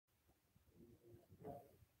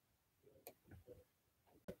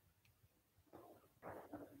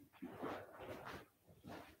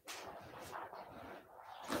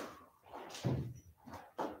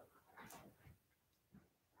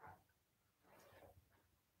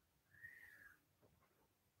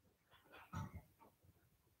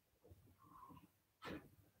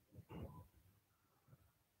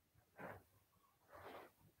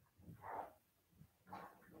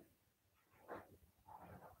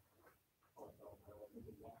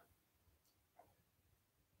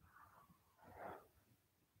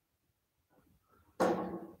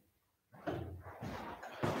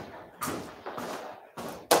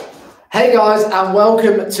Hey guys, and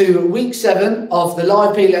welcome to week 7 of the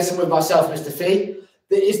live PE lesson with myself, Mr. Fee.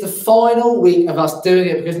 It is the final week of us doing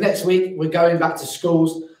it because next week we're going back to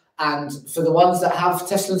schools, and for the ones that have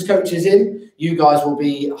Teslands coaches in, you guys will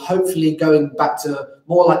be hopefully going back to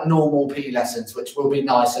more like normal PE lessons, which will be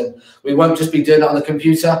nice, and we won't just be doing it on the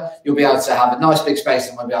computer. You'll be able to have a nice big space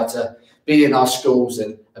and we'll be able to be in our schools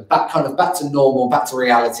and back to normal, back to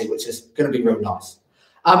reality, which is going to be real nice.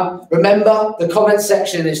 Remember, the comment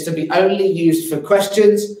section is to be only used for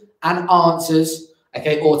questions and answers,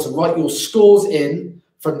 okay, or to write your scores in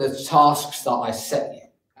from the tasks that I set you,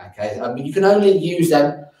 okay? You can only use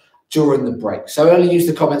them during the break. So only use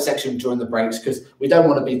the comment section during the breaks because we don't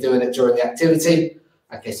want to be doing it during the activity.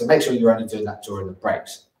 Okay, so make sure you're only doing that during the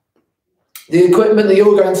breaks. The equipment that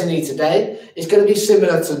you're going to need today is going to be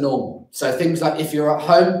similar to normal. So things like if you're at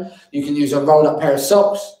home, you can use a rolled up pair of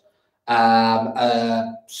socks,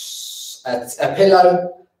 a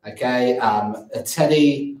pillow, okay, a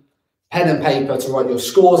teddy, pen and paper to write your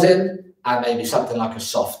scores in, and maybe something like a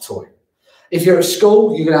soft toy. If you're at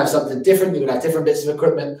school, you're going to have something different. You're going to have different bits of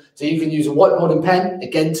equipment. So you can use a whiteboard and pen,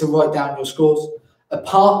 again, to write down your scores, a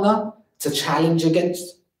partner to challenge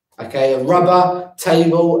against, okay, a rubber,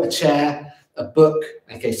 table, a chair, a book,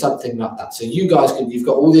 okay, something like that. So you guys you've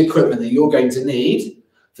got all the equipment that you're going to need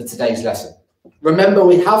for today's lesson. Remember,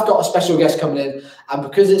 we have got a special guest coming in, and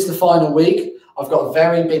because it's the final week, I've got a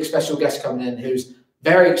very big special guest coming in who's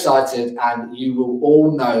very excited, and you will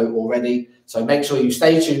all know already. So make sure you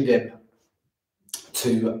stay tuned in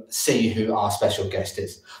to see who our special guest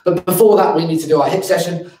is. But before that, we need to do our HIIT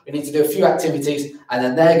session. We need to do a few activities, and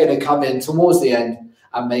then they're going to come in towards the end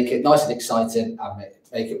and make it nice and exciting and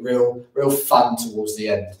make it real fun towards the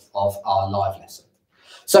end of our live lesson.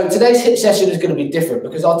 So today's HIIT session is going to be different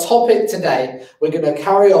because our topic today, we're going to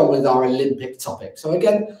carry on with our Olympic topic. So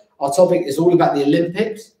again, our topic is all about the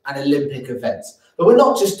Olympics and Olympic events. But we're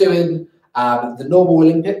not just doing the normal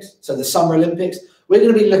Olympics, so the Summer Olympics. We're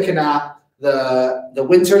going to be looking at the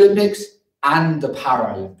Winter Olympics and the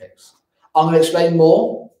Paralympics. I'm going to explain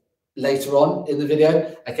more later on in the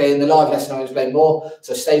video. Okay, in the live lesson, I'll explain more.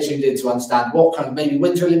 So stay tuned in to understand what kind of maybe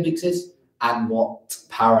Winter Olympics is and what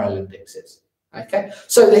Paralympics is. Okay,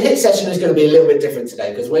 so the HIIT session is going to be a little bit different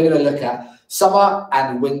today because we're going to look at Summer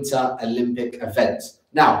and Winter Olympic events.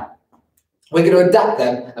 Now, we're going to adapt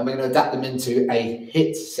them, and we're going to adapt them into a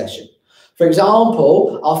HIIT session. For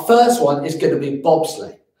example, our first one is going to be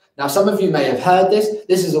bobsleigh. Now, some of you may have heard this.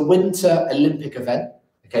 This is a Winter Olympic event.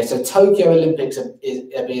 Okay, so Tokyo Olympics are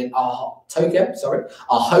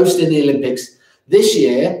hosting the Olympics this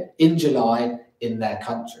year in July in their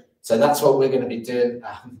country. So that's what we're going to be doing.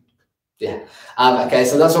 Okay,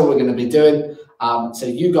 so that's what we're going to be doing. So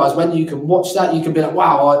you guys, when you can watch that, you can be like,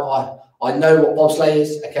 wow, I know what bobsleigh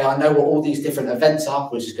is. Okay, I know what all these different events are,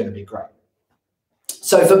 which is going to be great.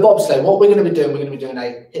 So for bobsleigh, what we're going to be doing, we're going to be doing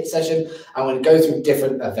a HIIT session, and we're going to go through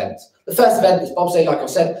different events. The first event is bobsleigh, like I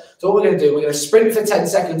said. So what we're going to do, we're going to sprint for 10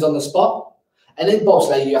 seconds on the spot, and in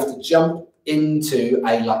bobsleigh, you have to jump into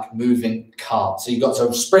a moving cart. So you've got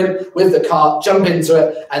to sprint with the cart, jump into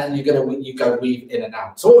it, and then you go weave in and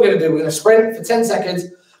out. So what we're going to do, we're going to sprint for 10 seconds.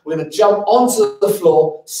 We're going to jump onto the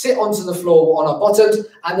floor, sit onto the floor on our bottoms,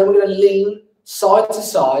 and then we're going to lean side to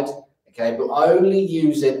side, okay, but only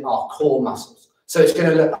using our core muscles. So it's going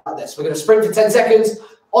to look like this. We're going to sprint for 10 seconds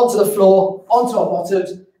onto the floor, onto our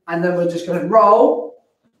bottoms, and then we're just going to roll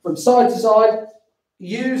from side to side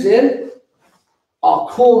using our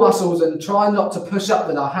core muscles and try not to push up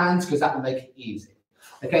with our hands because that will make it easy.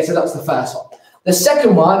 Okay, so that's the first one. The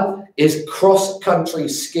second one is cross-country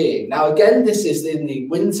skiing. Now, again, this is in the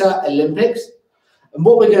Winter Olympics. And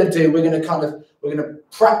what we're going to do, we're going to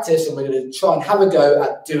practice, and we're going to try and have a go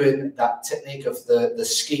at doing that technique of the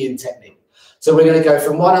skiing technique. So we're going to go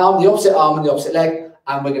from one arm, the opposite arm and the opposite leg,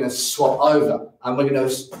 and we're going to swap over. And we're going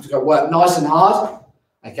to work nice and hard,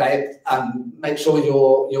 okay, and make sure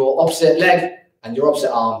your opposite leg and your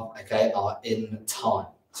opposite arm, okay, are in time.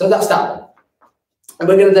 So that's that one. And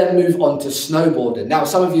we're going to then move on to snowboarding. Now,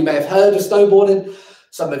 some of you may have heard of snowboarding.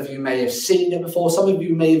 Some of you may have seen it before. Some of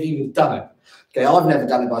you may have even done it. Okay, I've never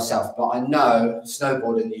done it myself, but I know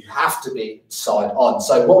snowboarding, you have to be side on.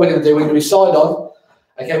 So what we're going to do, we're going to be side on.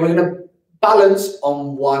 Okay, we're going to balance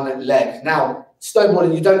on one leg. Now,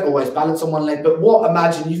 snowboarding, you don't always balance on one leg, but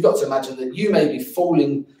you've got to imagine that you may be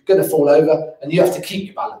going to fall over, and you have to keep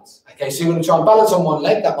your balance. Okay, so you're going to try and balance on one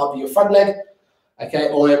leg. That might be your front leg, okay,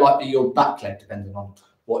 or it might be your back leg, depending on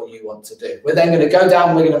what you want to do. We're then going to go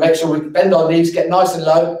down. We're going to make sure we bend our knees, get nice and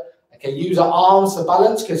low. Okay, use our arms for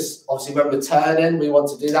balance, because obviously when we're turning, we want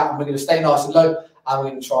to do that. And we're going to stay nice and low, and we're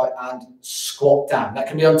going to try and squat down. That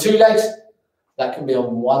can be on 2 legs. That can be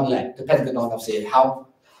on 1 leg, depending on obviously how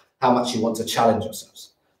much you want to challenge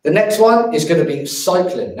yourselves. The next one is going to be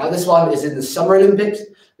cycling. Now, this one is in the Summer Olympics.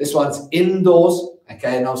 This one's indoors.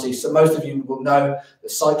 Okay, and obviously, so most of you will know that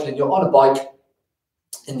cycling, you're on a bike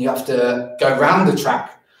and you have to go around the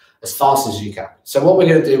track as fast as you can. So what we're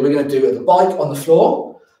going to do, we're going to do the bike on the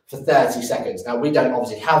floor for 30 seconds. Now, we don't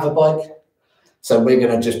obviously have a bike, so we're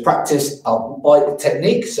going to just practice our bike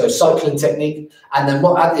technique, so cycling technique, and then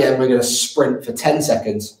at the end, we're going to sprint for 10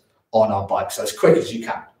 seconds on our bike, so as quick as you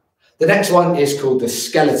can. The next one is called the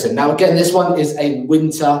skeleton. Now, again, this one is a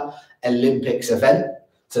Winter Olympics event.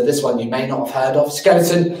 So this one you may not have heard of.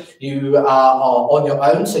 Skeleton, you are on your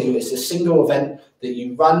own. So it's a single event that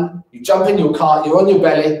you run, you jump in your cart, you're on your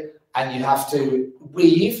belly, and you have to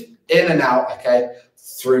weave in and out, okay,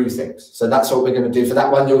 through things. So that's what we're going to do for that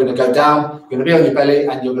one. You're going to go down, you're going to be on your belly,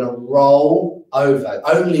 and you're going to roll over.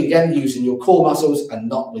 Only, again, using your core muscles and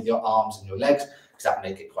not with your arms and your legs, because that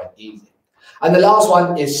make it quite easy. And the last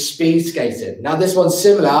one is speed skating. Now, this one's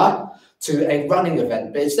similar to a running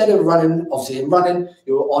event, but instead of running, obviously in running,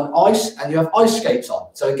 you're on ice and you have ice skates on.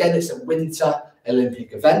 So again, it's a Winter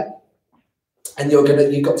Olympic event, and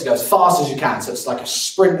you've got to go as fast as you can. So it's like a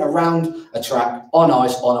sprint around a track on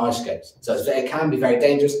ice skates. So it can be very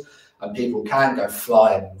dangerous, and people can go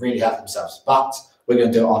flying and really hurt themselves. But we're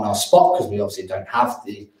going to do it on our spot, because we obviously don't have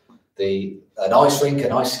an ice rink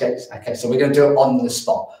and ice skates. Okay, so we're going to do it on the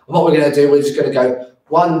spot. And what we're going to do, we're just going to go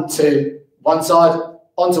 1, 2, one side,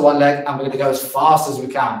 onto 1 leg, and we're going to go as fast as we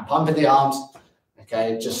can, pumping the arms,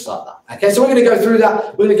 okay, just like that. Okay, so we're going to go through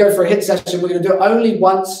that. We're going to go for a HIIT session. We're going to do it only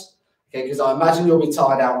once, okay, because I imagine you'll be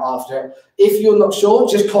tired out after it. If you're not sure,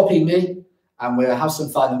 just copy me, and we'll have some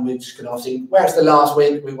fun, and we're just going to obviously, where it's the last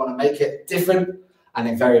week, we want to make it different and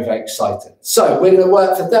then very, very exciting. So we're going to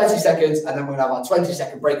work for 30 seconds, and then we're going to have our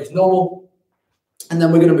 20-second break as normal, and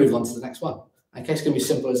then we're going to move on to the next one. Okay, it's going to be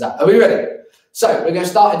simple as that. Are we ready? So we're going to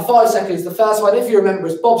start in 5 seconds. The first one, if you remember,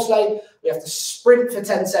 is bobsleigh. We have to sprint for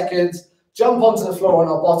 10 seconds, jump onto the floor on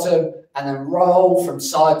our bottom, and then roll from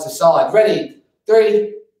side to side. Ready?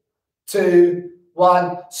 3, 2,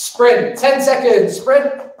 1, sprint. 10 seconds,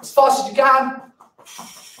 sprint as fast as you can,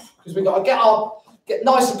 because we've got to get up, get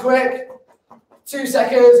nice and quick. 2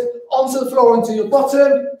 seconds, onto the floor, onto your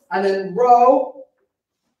bottom, and then roll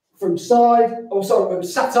from side. Oh, sorry, when we're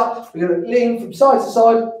sat up, we're going to lean from side to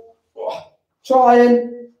side.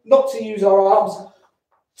 Trying not to use our arms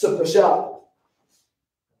to push up.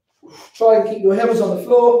 Try and keep your heels on the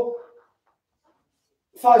floor.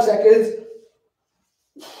 5 seconds.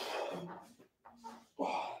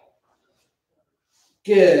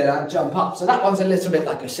 Good, and jump up. So that one's a little bit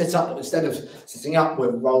like a sit-up, but instead of sitting up,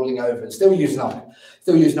 we're rolling over and still using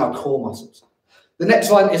our core muscles. The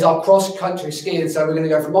next one is our cross-country skiing. So we're going to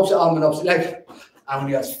go from opposite arm and opposite leg, and we're going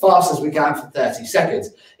to go as fast as we can for 30 seconds.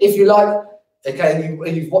 If you like, okay,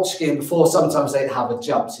 you've watched skiing before, sometimes they have a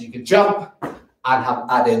jump. So you can jump and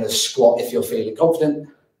add in a squat if you're feeling confident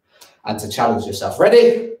and to challenge yourself.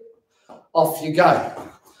 Ready? Off you go.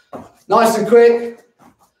 Nice and quick.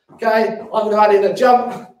 Okay, I'm going to add in a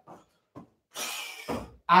jump.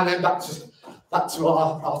 And then back to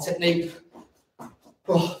our technique.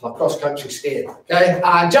 Oh, my cross-country skiing. Okay,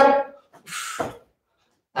 and jump.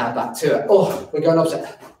 And back to it. Oh, we're going opposite.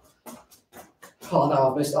 Oh,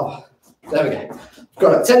 no, I've missed. Oh. There we go.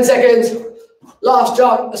 Got it. 10 seconds. Last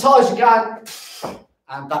jump as high as you can.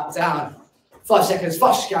 And back down. 5 seconds.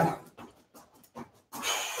 Fast as you can.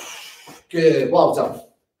 Good. Well done.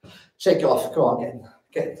 Shake it off. Come on.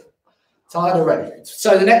 Get tired already.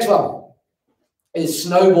 So the next one is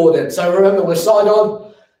snowboarding. So remember, we're side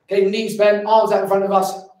on. Okay, knees bent, arms out in front of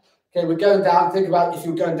us. Okay, we're going down. Think about if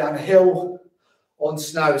you're going down a hill on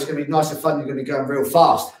snow. It's going to be nice and fun. You're going to be going real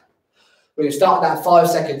fast. We're going to start that 5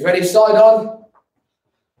 seconds. Ready? Side on.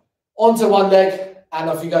 Onto 1 leg. And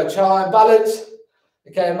off you go. Try and balance.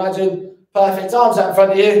 Okay, imagine perfect. Arms out in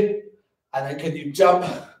front of you. And then can you jump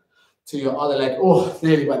to your other leg? Oh,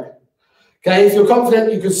 nearly went. Okay, if you're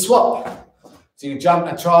confident, you can swap. So you jump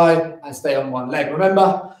and try and stay on 1 leg.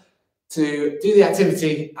 Remember to do the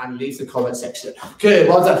activity and leave the comment section. Good,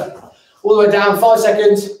 well done. All the way down, 5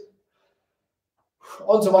 seconds.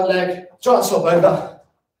 Onto 1 leg. Try and swap over.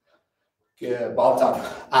 Good, well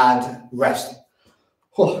done. And rest.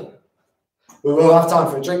 Oh. We will have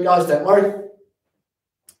time for a drink, guys, don't worry.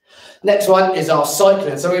 Next one is our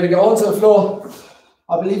cycling. So we're going to go onto the floor.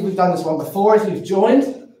 I believe we've done this one before if you've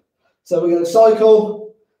joined. So we're going to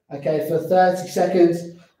cycle, okay, for 30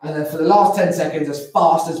 seconds. And then for the last 10 seconds, as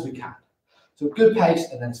fast as we can. So a good pace,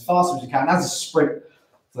 and then as fast as we can, as a sprint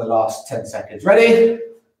for the last 10 seconds. Ready?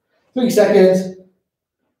 3 seconds.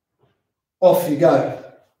 Off you go.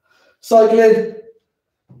 Cycling.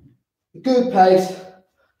 Good pace.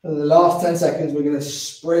 And the last 10 seconds, we're going to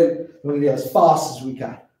sprint. We're going to go as fast as we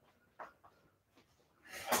can.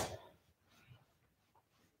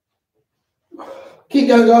 Keep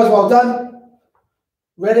going, guys. Well done.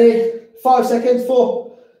 Ready? 5 seconds.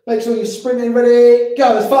 4. Make sure you're sprinting. Ready?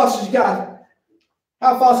 Go as fast as you can.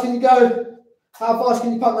 How fast can you go? How fast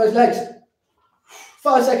can you pump those legs?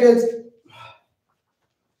 5 seconds.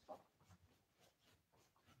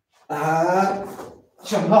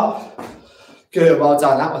 Jump up. Good, well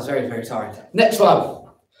done. That was very, very tiring. Next one.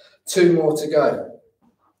 2 more to go.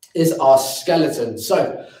 Is our skeleton.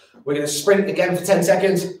 So we're going to sprint again for 10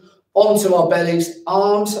 seconds. Onto our bellies,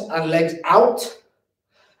 arms and legs out.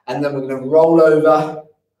 And then we're going to roll over.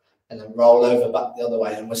 And then roll over back the other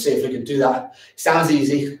way. And we'll see if we can do that. It sounds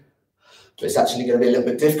easy, but it's actually going to be a little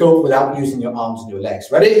bit difficult without using your arms and your legs.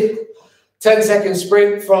 Ready? 10 seconds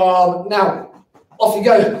sprint from now. Off you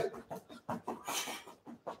go.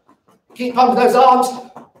 Keep pumping those arms.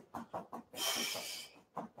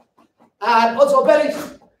 And onto our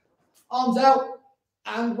bellies. Arms out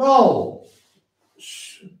and roll.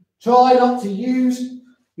 Try not to use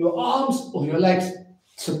your arms or your legs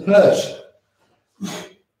to push.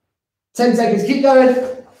 10 seconds, keep going.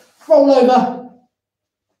 Roll over.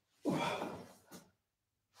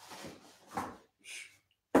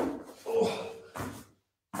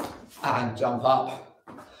 And jump up.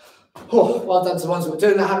 Oh, well done to the ones that were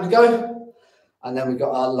doing that, having to go. And then we've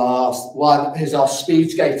got our last one, is our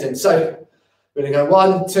speed skating. So we're going to go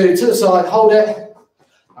 1, 2, to the side, hold it.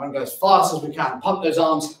 And go as fast as we can. Pump those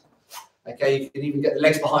arms. Okay, you can even get the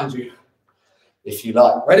legs behind you if you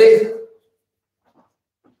like. Ready?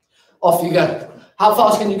 Off you go. How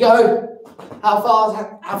fast can you go? How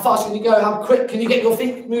fast can you go? How quick can you get your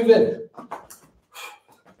feet moving?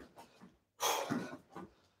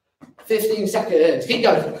 15 seconds. Keep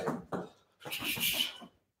going.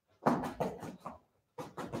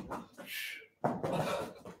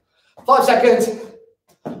 5 seconds.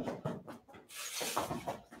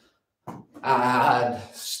 And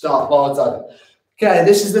start. Well done. Okay,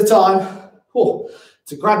 this is the time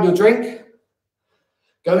to grab your drink.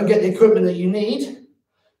 Go and get the equipment that you need,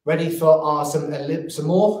 ready for some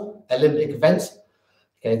more Olympic events.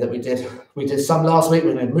 Okay, that we did. We did some last week.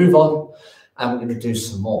 We're going to move on, and we're going to do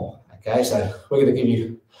some more. Okay, so we're going to give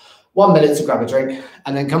you 1 minute to grab a drink,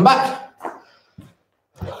 and then come back.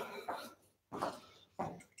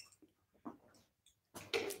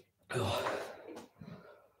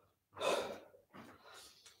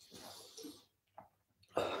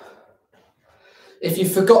 If you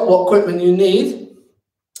forgot what equipment you need,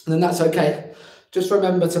 then that's okay. Just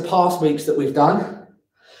remember to past weeks that we've done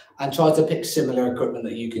and try to pick similar equipment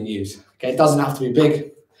that you can use. Okay, it doesn't have to be big.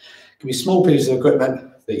 It can be small pieces of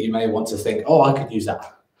equipment that you may want to think, oh, I could use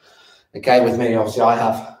that. Okay, with me, obviously, I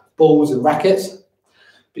have balls and rackets,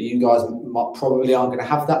 but you guys probably aren't going to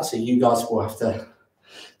have that, so you guys will have to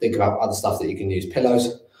think about other stuff that you can use.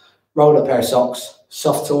 Pillows, rolled up pair of socks,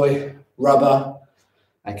 soft toy, rubber,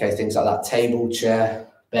 okay, things like that, table, chair,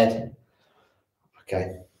 bed.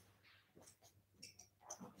 Okay.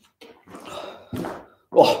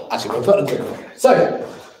 Oh, actually, we'll put them through. So,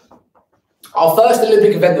 our first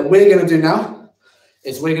Olympic event that we're going to do now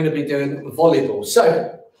is we're going to be doing volleyball.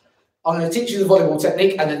 So, I'm going to teach you the volleyball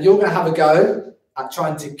technique, and then you're going to have a go at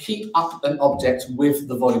trying to keep up an object with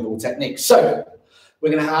the volleyball technique. So,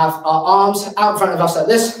 we're going to have our arms out in front of us like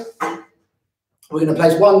this. We're going to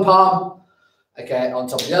place one palm, okay, on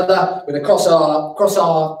top of the other. We're going to cross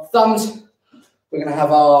our thumbs. We're going to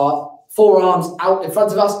have our forearms out in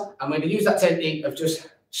front of us, and we're going to use that technique of just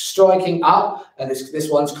striking up, and this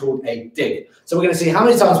one's called a dig. So we're going to see how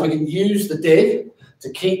many times we can use the dig to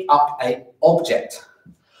keep up an object.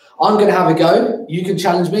 I'm going to have a go. You can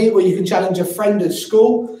challenge me, or you can challenge a friend at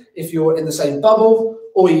school if you're in the same bubble,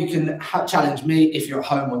 or you can challenge me if you're at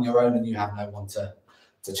home on your own and you have no one to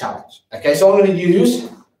challenge. Okay, so I'm going to use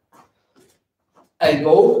a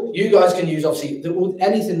ball. You guys can use, obviously,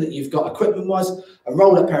 anything that you've got equipment-wise, a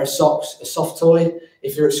rolled-up pair of socks, a soft toy.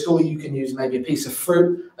 If you're at school, you can use maybe a piece of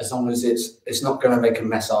fruit, as long as it's not going to make a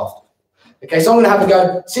mess after. Okay, so I'm going to have a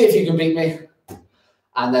go, see if you can beat me,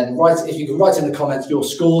 and then if you can write in the comments your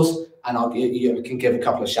scores, and you can give a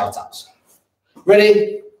couple of shout-outs.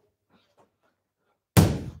 Ready?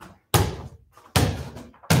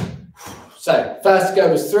 So, first go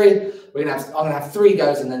was 3. I'm going to have 3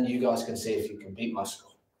 goes, and then you guys can see if you can beat my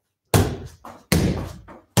score.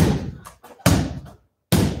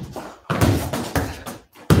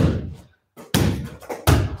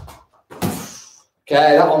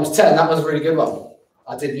 Okay, that one was 10. That was a really good one.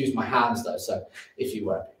 I did use my hands though, so if you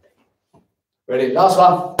were. Ready? Last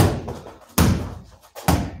one.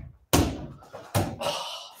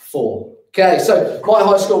 4. Okay, so my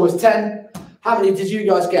high score was 10. How many did you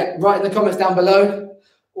guys get? Write in the comments down below,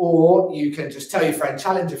 or you can just tell your friend,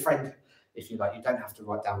 challenge a friend if you like. You don't have to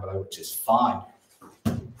write down below, which is fine.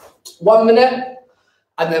 1 minute,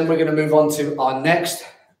 and then we're going to move on to our next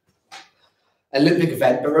Olympic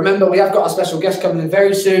event. But remember, we have got a special guest coming in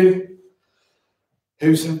very soon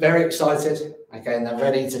who's very excited, okay, and they're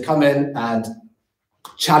ready to come in and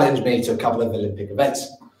challenge me to a couple of Olympic events.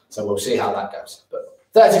 So we'll see how that goes. But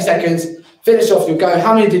 30 seconds, finish off your go.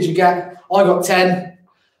 How many did you get? I got 10.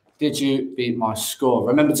 Did you beat my score?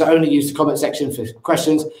 Remember to only use the comment section for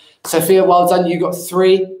questions. Sophia, well done. You got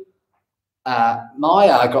 3.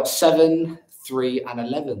 Maya, I got 7, 3, and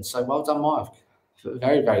 11. So well done, Maya.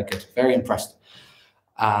 Very, very good. Very impressed.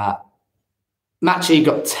 Matchy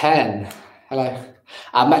got 10. Hello.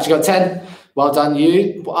 Matchy got 10. Well done,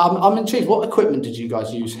 you. I'm intrigued. What equipment did you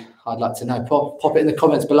guys use? I'd like to know. Pop it in the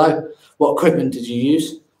comments below. What equipment did you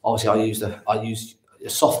use? Obviously, I used a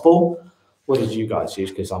softball. What did you guys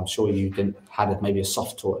use? Because I'm sure you had maybe a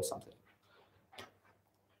soft toy or something.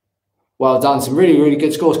 Well done. Some really, really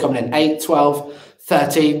good scores coming in. 8, 12,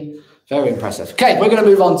 13. Very impressive. Okay, we're going to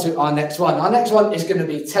move on to our next one. Our next one is going to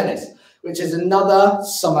be tennis, which is another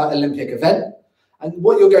summer Olympic event. And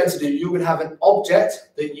what you're going to do, you're going to have an object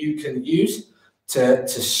that you can use to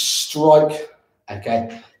strike,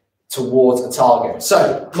 okay, towards a target.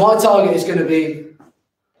 So my target is going to be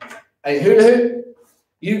a hula hoop.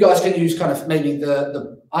 You guys can use kind of maybe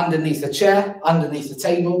the underneath the chair, underneath the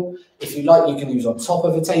table. If you like, you can use on top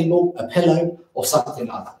of a table, a pillow, or something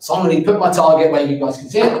like that. So I'm going to put my target where you guys can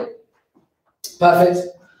see it. Perfect.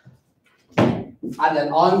 And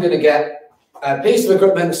then I'm going to get a piece of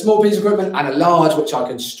equipment, a small piece of equipment, and a large, which I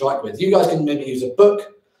can strike with. You guys can maybe use a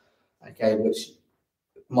book, okay, which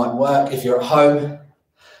might work if you're at home.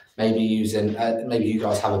 Maybe using, maybe you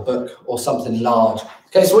guys have a book or something large.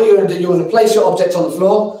 Okay, so what you're going to do, you're going to place your object on the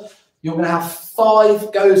floor. You're going to have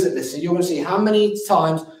 5 goes at this. So you're going to see how many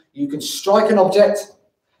times you can strike an object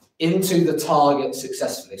into the target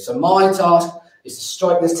successfully. So my task is to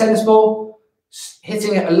strike this tennis ball,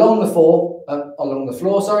 hitting it along the floor,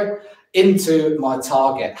 into my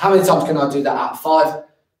target. How many times can I do that out of 5?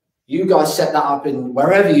 You guys set that up in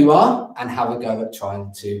wherever you are and have a go at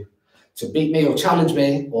trying to beat me or challenge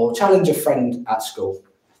a friend at school.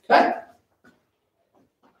 Okay?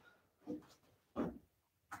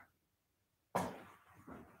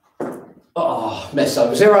 Oh, missed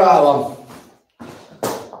over 0 out of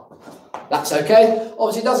 1. That's okay.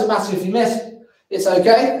 Obviously, it doesn't matter if you miss. It's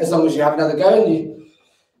okay as long as you have another go and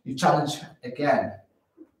you challenge again.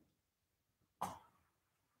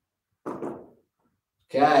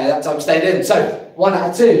 Okay, that time stayed in. So 1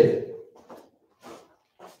 out of 2.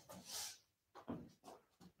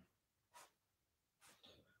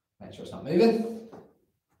 Make sure it's not moving.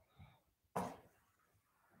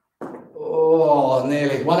 Oh,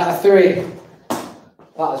 nearly. 1 out of 3.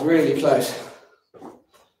 That was really close.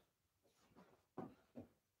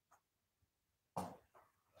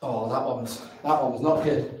 Oh, that one was not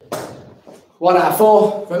good. 1 out of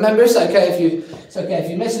 4. Remember, it's okay if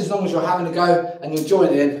you miss, as long as you're having a go and you're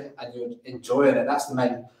joining in and you're enjoying it. That's the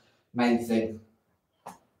main thing.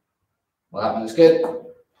 Well, that one is good.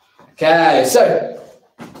 Okay, so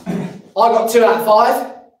I got 2 out of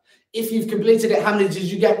 5. If you've completed it, how many did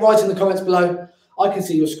you get? Write in the comments below. I can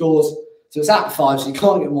see your scores. So it's out of 5, so you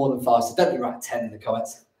can't get more than 5. So don't be writing 10 in the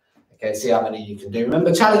comments. Okay, see how many you can do.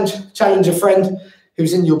 Remember, challenge a friend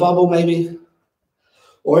who's in your bubble, maybe.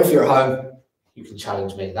 Or if you're at home, you can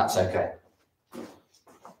challenge me. That's okay.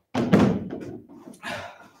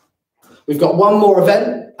 We've got one more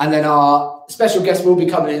event, and then our special guest will be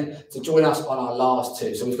coming in to join us on our last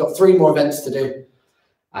 2. So we've got 3 more events to do,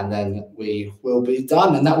 and then we will be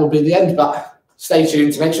done, and that will be the end. But stay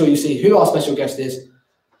tuned to make sure you see who our special guest is,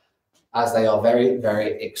 as they are very,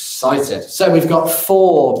 very excited. So we've got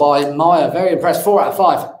 4 by Maya. Very impressed. 4 out of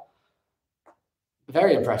 5.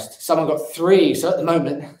 Very impressed. Someone got 3. So at the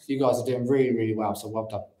moment, you guys are doing really, really well. So well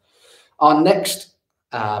done. Our next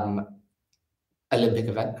Olympic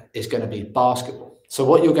event is going to be basketball. So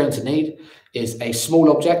what you're going to need is a small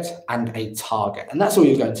object and a target. And that's all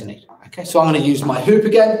you're going to need. Okay, so I'm going to use my hoop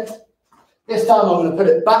again. This time I'm going to put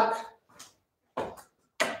it back.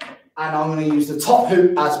 And I'm going to use the top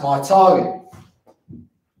hoop as my target.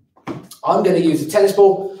 I'm going to use a tennis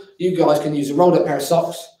ball. You guys can use a rolled up pair of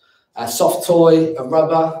socks, a soft toy, a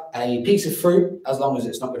rubber, a piece of fruit, as long as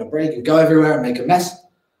it's not going to break and go everywhere and make a mess.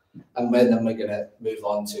 And then we're going to move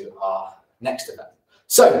on to our next event.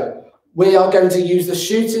 So we are going to use the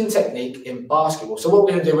shooting technique in basketball. So what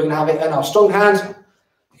we're going to do, we're going to have it in our strong hand.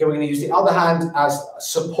 Okay, we're going to use the other hand as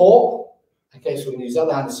support. Okay, so we're going to use the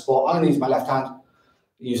other hand as support. I'm going to use my left hand.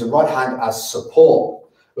 Use the right hand as support.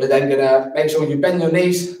 We're then going to make sure you bend your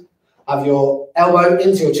knees, have your elbow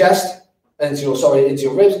into your chest, into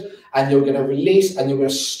your ribs, and you're going to release and you're going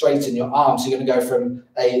to straighten your arm. So you're going to go from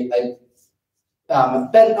a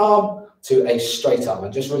bent arm to a straight arm,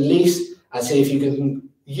 and just release and see if you can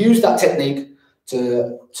use that technique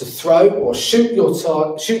to throw or shoot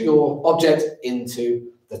your object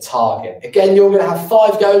into the target. Again, you're going to have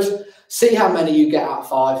 5 goes. See how many you get out of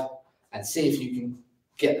 5, and see if you can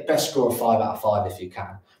get the best score of 5 out of 5 if you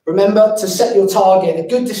can. Remember to set your target a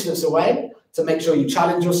good distance away to make sure you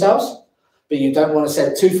challenge yourselves, but you don't want to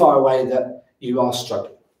set it too far away that you are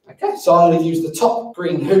struggling. Okay, so I'm going to use the top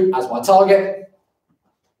green hoop as my target.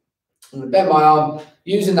 I'm going to bend my arm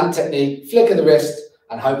using that technique, flick of the wrist,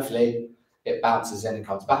 and hopefully it bounces in and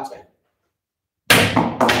comes back to me.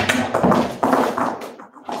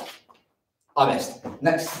 I missed.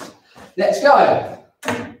 Next go.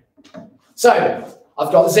 So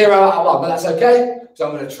I've got 0 out of 1, but that's okay. So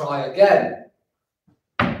I'm going to try again.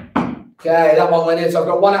 Okay, that one went in, so I've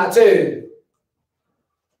got 1 out of 2.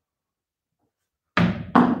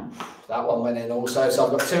 That one went in also, so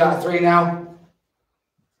I've got 2 out of 3 now.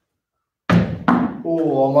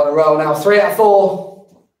 Oh, I'm on a roll now. 3 out of 4.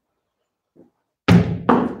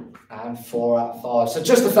 And 4 out of 5. So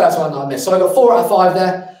just the first one that I missed. So I got 4 out of 5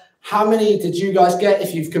 there. How many did you guys get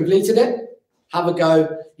if you've completed it? Have a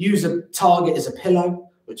go. Use a target as a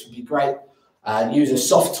pillow, which would be great. Use a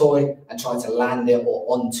soft toy and try to land it or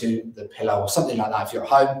onto the pillow or something like that if you're at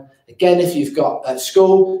home. Again, if you've got at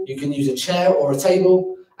school, you can use a chair or a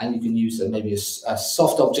table, and you can use maybe a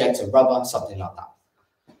soft object, a rubber, something like that.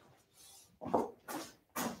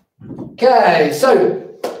 Okay,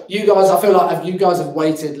 so you guys, I feel like you guys have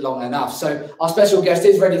waited long enough. So our special guest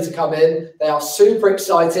is ready to come in. They are super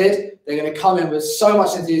excited. They're going to come in with so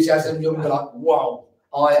much enthusiasm. You're going to be like, whoa,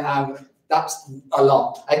 that's a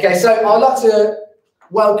lot. Okay, so I'd like to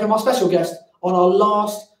welcome our special guest on our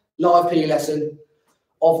last live PE lesson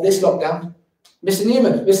of this lockdown, Mr.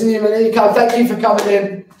 Newman. Mr. Newman, here you come. Thank you for coming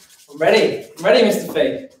in. I'm ready, Mr.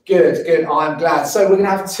 Fee. Good, I'm glad. So we're going to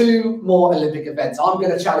have 2 more Olympic events. I'm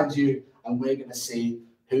going to challenge you, and we're going to see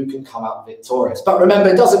who can come out victorious. But remember,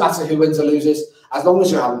 it doesn't matter who wins or loses, as long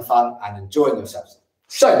as you're having fun and enjoying yourselves.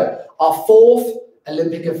 So our 4th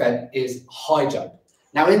Olympic event is high jump.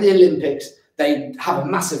 Now in the Olympics, they have a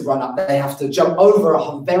massive run up. They have to jump over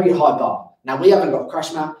a very high bar. Now we haven't got a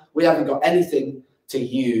crash mat. We haven't got anything to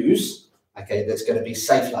use, okay, that's going to be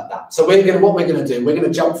safe like that. So what we're going to do, we're going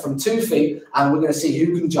to jump from 2 feet, and we're going to see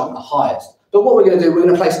who can jump the highest. But what we're going to do, we're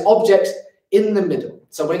going to place objects in the middle.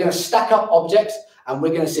 So we're going to stack up objects, and we're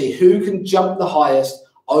going to see who can jump the highest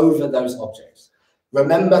over those objects.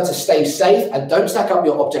 Remember to stay safe and don't stack up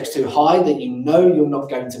your objects too high that you know you're not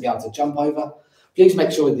going to be able to jump over. Please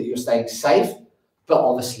make sure that you're staying safe, but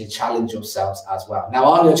obviously challenge yourselves as well.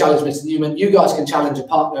 Now, I'm going to challenge Mr. Newman. You guys can challenge a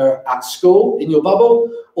partner at school in your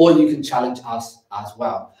bubble, or you can challenge us as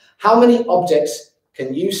well. How many objects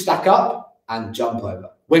can you stack up and jump over?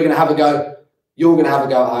 We're going to have a go. You're going to have a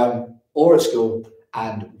go at home or at school,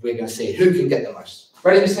 and we're going to see who can get the most.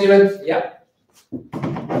 Ready, Mr. Newman? Yeah.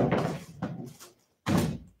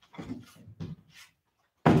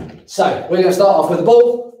 So we're going to start off with a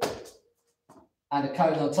ball and a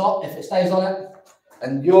cone on top if it stays on it.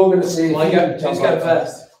 And you're going to see if you can jump over. Who's going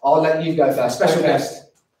first? I'll let you go first. Special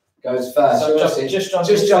guest goes first. So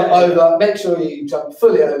just jump over. Make sure you jump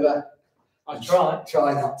fully over. I try.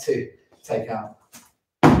 Try not to take out.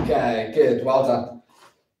 Okay, good. Well done.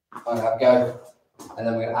 I'll have a go. And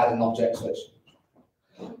then we're going to add an object switch.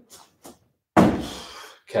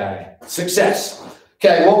 Okay, success.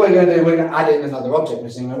 Okay, what we're going to do, we're going to add in another object.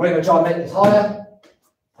 We're going to try and make this higher.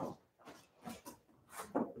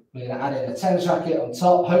 We're going to add in a tennis racket on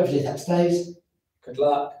top. Hopefully that stays. Good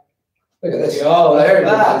luck. Look at this. Oh, there we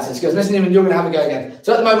go. It's good. Listen, you're going to have a go again.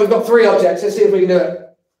 So at the moment, we've got 3 objects. Let's see if we can do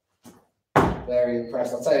it. Very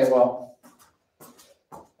impressed. I'll tell you what.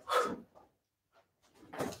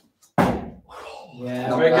 Yeah,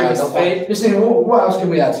 not very good, Mr. Fee. Listen, what else can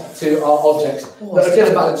we add to our objects that are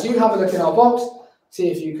good balance? You have a look in our box. See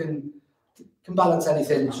if you can balance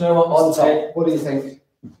anything on top. What do you think?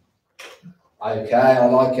 Okay, I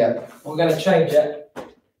like it. We're going to change it.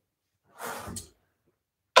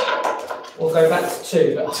 We'll go back to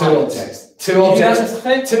 2. But 2 objects. 2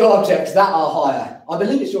 objects. 2 objects that are higher. I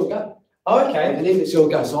believe it's your go. Oh, okay. I believe it's your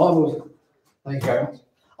go. So I will. Thank you very much.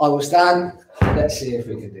 I will stand. Let's see if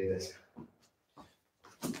we can do this.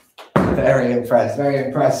 Very impressed, very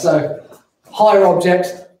impressed. So higher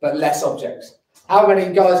objects, but less objects. How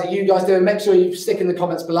many guys are you guys doing? Make sure you stick in the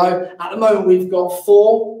comments below. At the moment, we've got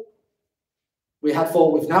 4. We had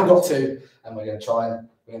 4, we've now got 2, and we're going to try and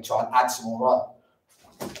add some more.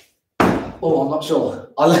 Right. Oh, I'm not sure.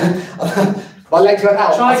 My legs went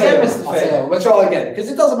out. Try again, Mr. Finn. We'll try again, because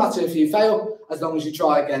it doesn't matter if you fail, as long as you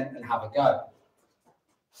try again and have a go.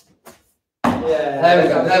 Yeah. There we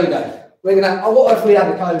go. There we go. We're gonna. What if we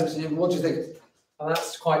had a cones? What do you think? Well,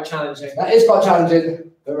 that's quite challenging. That is quite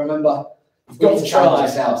challenging, but remember, you've got to challenge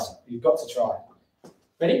yourselves. You've got to try.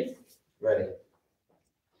 Ready? Ready.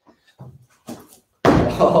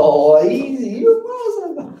 Oh, easy. You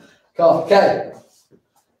was. Okay.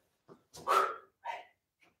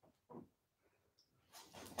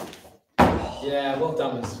 Yeah, well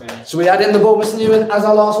done, Mr. Finn. So we add in the ball, Mr. Newman, as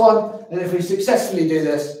our last one, and if we successfully do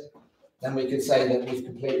this, then we could say that we've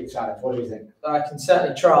completed the challenge. What do you think? I can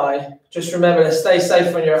certainly try. Just remember to stay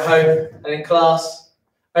safe when you're at home and in class.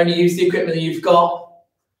 Only use the equipment that you've got.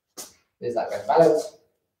 Is that going to balance?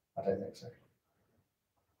 I don't think so.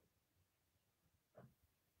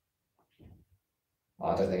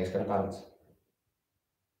 I don't think it's going to balance.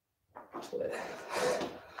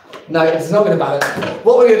 No, it's not going to balance.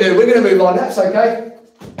 What we're going to do, we're going to move on. That's okay.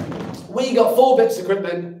 We got 4 bits of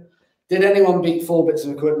equipment. Did anyone beat 4 bits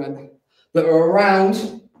of equipment that were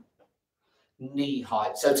around knee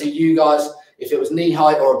height? So to you guys, if it was knee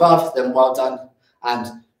height or above, then well done. And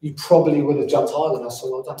you probably would have jumped higher than us, so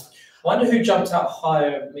well done. I wonder who jumped out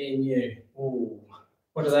higher, me and you. Ooh.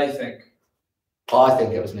 What do they think? I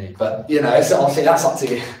think it was me, but you know, so obviously that's up to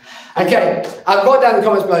you. Okay, write down in the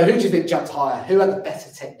comments below, who do you think jumped higher? Who had the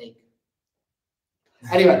better technique?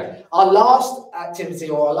 Anyway, our last activity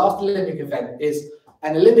or our last Olympic event is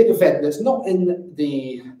an Olympic event that's not in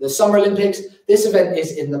the Summer Olympics. This event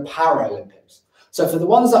is in the Paralympics. So for the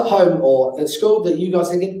ones at home or at school that you guys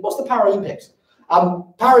are thinking, what's the Paralympics?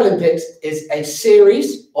 Paralympics is a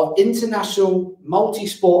series of international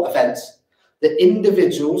multi-sport events that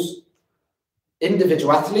individual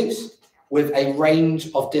athletes with a range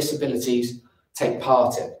of disabilities take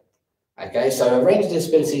part in. Okay, so a range of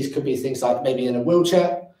disabilities could be things like maybe in a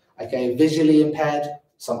wheelchair, okay, visually impaired,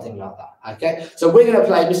 something like that. Okay, so we're going to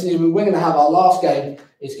play, we're going to have our last game,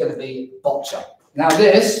 it's going to be Boccia. Now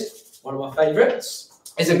this, One of my favourites.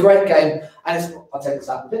 is a great game, and it's, I'll take this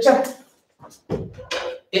out of the picture.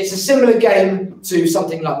 It's a similar game to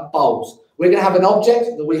something like bowls. We're going to have an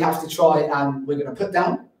object that we have to try and we're going to put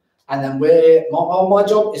down, and then my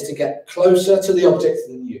job is to get closer to the object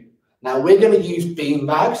than you. Now we're going to use bean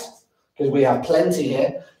bags because we have plenty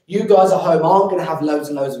here. You guys at home aren't going to have loads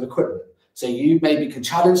and loads of equipment. So you maybe can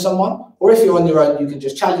challenge someone, or if you're on your own, you can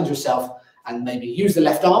just challenge yourself and maybe use the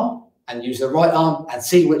left arm and use the right arm and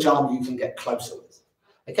see which arm you can get closer with.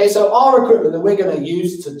 Okay, so our equipment that we're going to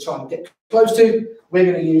use to try and get close to, we're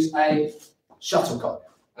going to use a shuttlecock.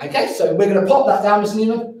 Okay, so we're going to pop that down, Mr.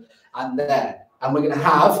 Newman, and there, and we're going to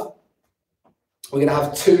have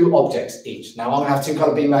 2 objects each. Now I'm going to have 2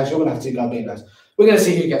 coloured bean bags, you're going to have 2 coloured bean bags. We're going to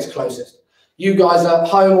see who gets closest. You guys at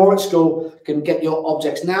home or at school can get your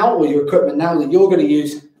objects now or your equipment now that you're going to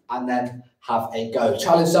use and then have a go.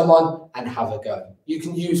 Challenge someone and have a go. You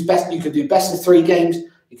can do best of 3 games.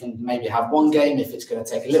 You can maybe have 1 game if it's going to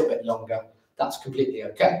take a little bit longer. That's completely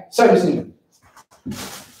okay. So, Mr. Newman,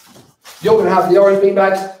 you're going to have the orange bean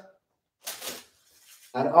bags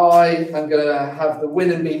and I am going to have the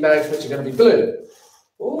winning bean bags, which are going to be blue.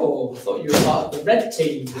 Oh, I thought you were part of the red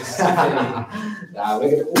team. No,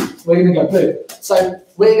 we're gonna go blue. So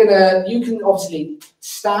you can obviously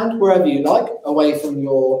stand wherever you like, away from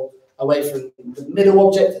the middle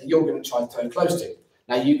object that you're going to try and turn close to.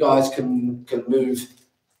 Now you guys can move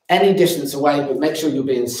any distance away, but make sure you're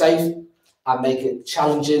being safe and make it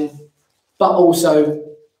challenging, but also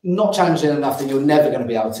not challenging enough that you're never going to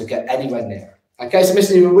be able to get anywhere near. Okay, so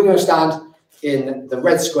Mr. Newman, we're going to stand in the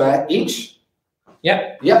red square each.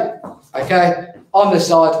 Yep. Okay. On this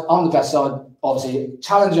side, on the best side, obviously,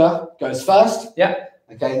 challenger goes first. Yep.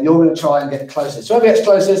 Okay, and you're going to try and get closest. So whoever gets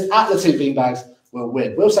closest at the 2 bean bags will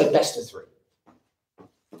win. We'll say best of 3.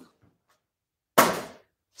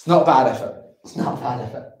 It's not a bad effort. It's not a bad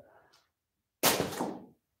effort.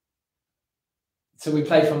 So we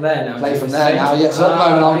play from there now. Play from there now. Yes, at the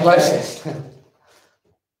moment I'm closest.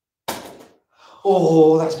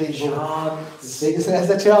 Oh, that's beautiful. There's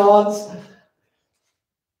a chance.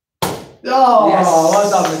 Oh, yes.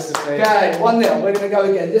 Well done, Mr. Fee. Okay, 1-0. We're going to go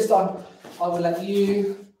again. This time, I will let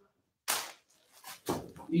you.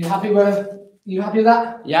 You happy with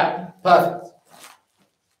that? Yeah. Perfect.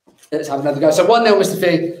 Let's have another go. So 1-0, Mr.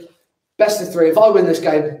 Fee. Best of 3. If I win this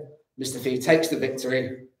game, Mr. Fee takes the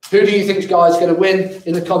victory. Who do you think, guys, is going to win?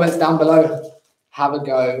 In the comments down below. Have a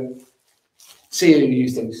go. See who you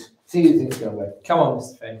think. See who you think is going to win. Come on,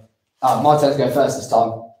 Mr. Fee. Oh, my turn to go first this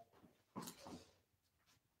time.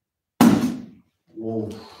 Ooh.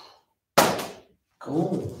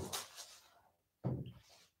 Cool.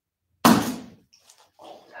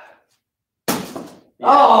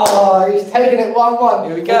 Oh, he's taking it 1-1.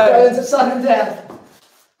 Here we go. We're going to sudden death.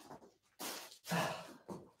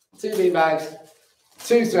 2 beanbags,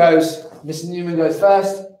 2 throws. Mr. Newman goes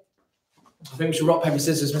first. I think we should rock, paper,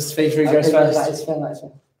 scissors, Mr. Fee, who goes first. That is fair, that is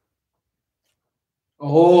fair.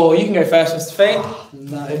 Oh, you can go first, Mr. Fee. Oh,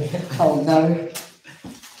 no. Oh, no.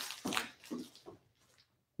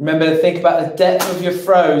 Remember to think about the depth of your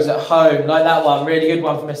throws at home, like that one. Really good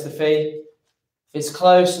one for Mr. Fee. If it's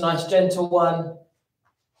close, nice gentle one.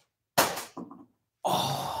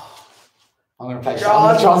 Oh, I'm going to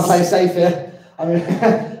try and play safe here. I'm going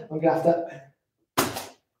to have to.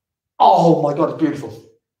 Oh my God, it's beautiful.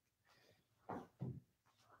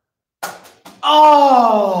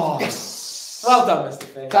 Oh, yes. Well done, Mr.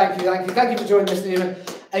 Fee. Thank you for joining, Mr. Newman.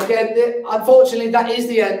 Again, unfortunately, that is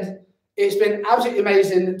the end. It's been absolutely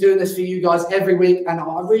amazing doing this for you guys every week, and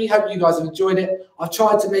I really hope you guys have enjoyed it. I've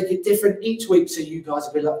tried to make it different each week so you guys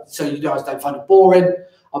don't find it boring.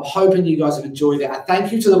 I'm hoping you guys have enjoyed it, and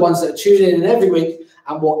thank you to the ones that are tuning in every week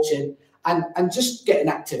and watching and just getting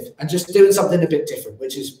active and just doing something a bit different,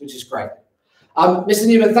 which is great. Mr.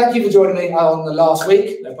 Newman, thank you for joining me on the last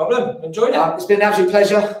week. No problem. Enjoyed it. It's been an absolute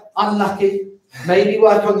pleasure. Unlucky. Maybe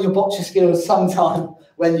work on your bocce skills sometime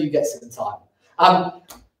when you get some time.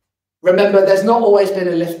 Remember, there's not always a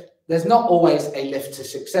lift to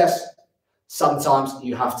success. Sometimes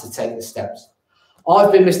you have to take the steps.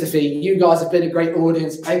 I've been Mr. Fee. You guys have been a great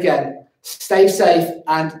audience. Again, stay safe.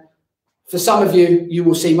 And for some of you, you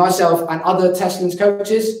will see myself and other Tesslins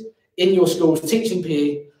coaches in your schools teaching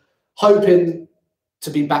PE, hoping to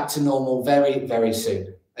be back to normal very, very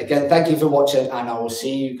soon. Again, thank you for watching, and I will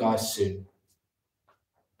see you guys soon.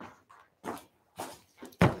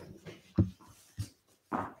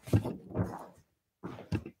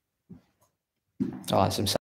 Oh, that's some